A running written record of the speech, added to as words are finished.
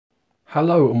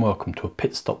Hello and welcome to a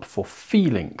pit stop for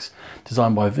Feelinks,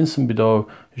 designed by Vincent Bidault,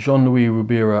 Jean-Louis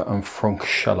Roubira and Franck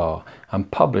Chalard,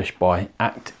 and published by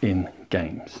Act In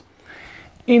Games.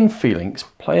 In Feelinks,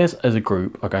 players as a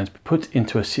group are going to be put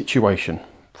into a situation.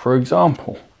 For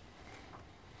example,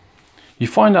 you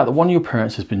find out that one of your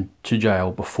parents has been to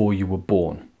jail before you were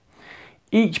born.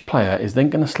 Each player is then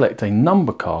going to select a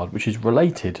number card which is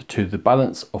related to the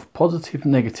balance of positive,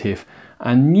 negative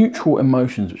and neutral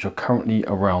emotions which are currently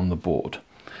around the board.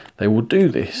 They will do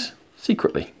this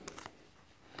secretly.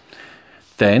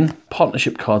 Then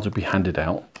partnership cards will be handed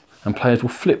out and players will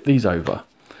flip these over,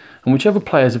 and whichever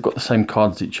players have got the same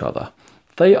cards as each other,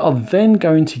 they are then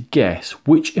going to guess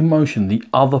which emotion the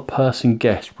other person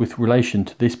guessed with relation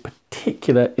to this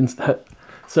particular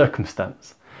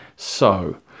circumstance.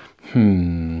 So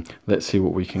let's see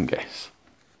what we can guess.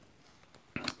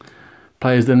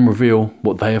 Players then reveal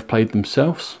what they have played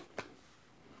themselves.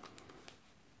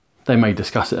 They may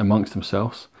discuss it amongst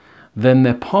themselves. Then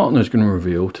their partner is going to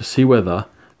reveal to see whether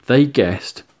they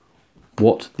guessed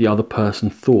what the other person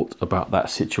thought about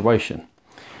that situation.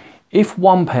 If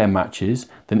one pair matches,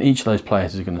 then each of those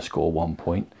players is going to score 1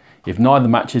 point. If neither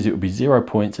matches, it would be 0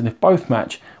 points. And if both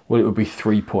match, well, it would be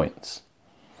 3 points.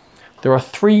 There are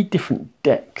 3 different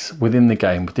decks within the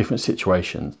game with different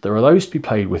situations. There are those to be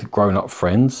played with grown-up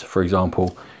friends. For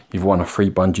example, you've won a free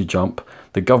bungee jump.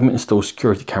 The government installs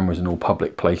security cameras in all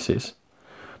public places.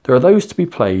 There are those to be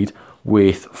played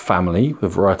with family, with a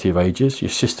variety of ages. Your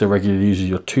sister regularly uses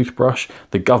your toothbrush.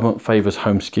 The government favours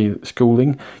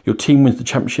homeschooling. Your team wins the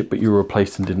championship but you were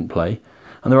replaced and didn't play.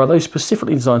 And there are those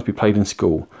specifically designed to be played in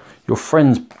school. Your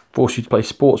friends force you to play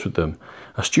sports with them.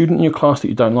 A student in your class that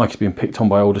you don't like is being picked on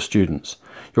by older students.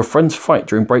 Your friends fight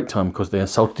during break time because they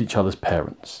insulted each other's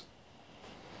parents.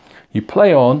 You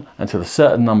play on until a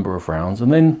certain number of rounds,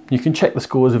 and then you can check the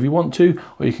scores if you want to,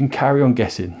 or you can carry on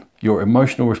guessing your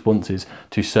emotional responses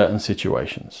to certain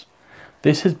situations.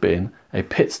 This has been a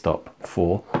pit stop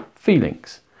for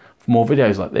Feelinks. For more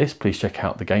videos like this, please check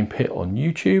out the Game Pit on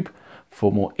YouTube.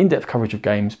 For more in-depth coverage of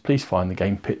games, please find the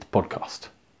Game Pit podcast.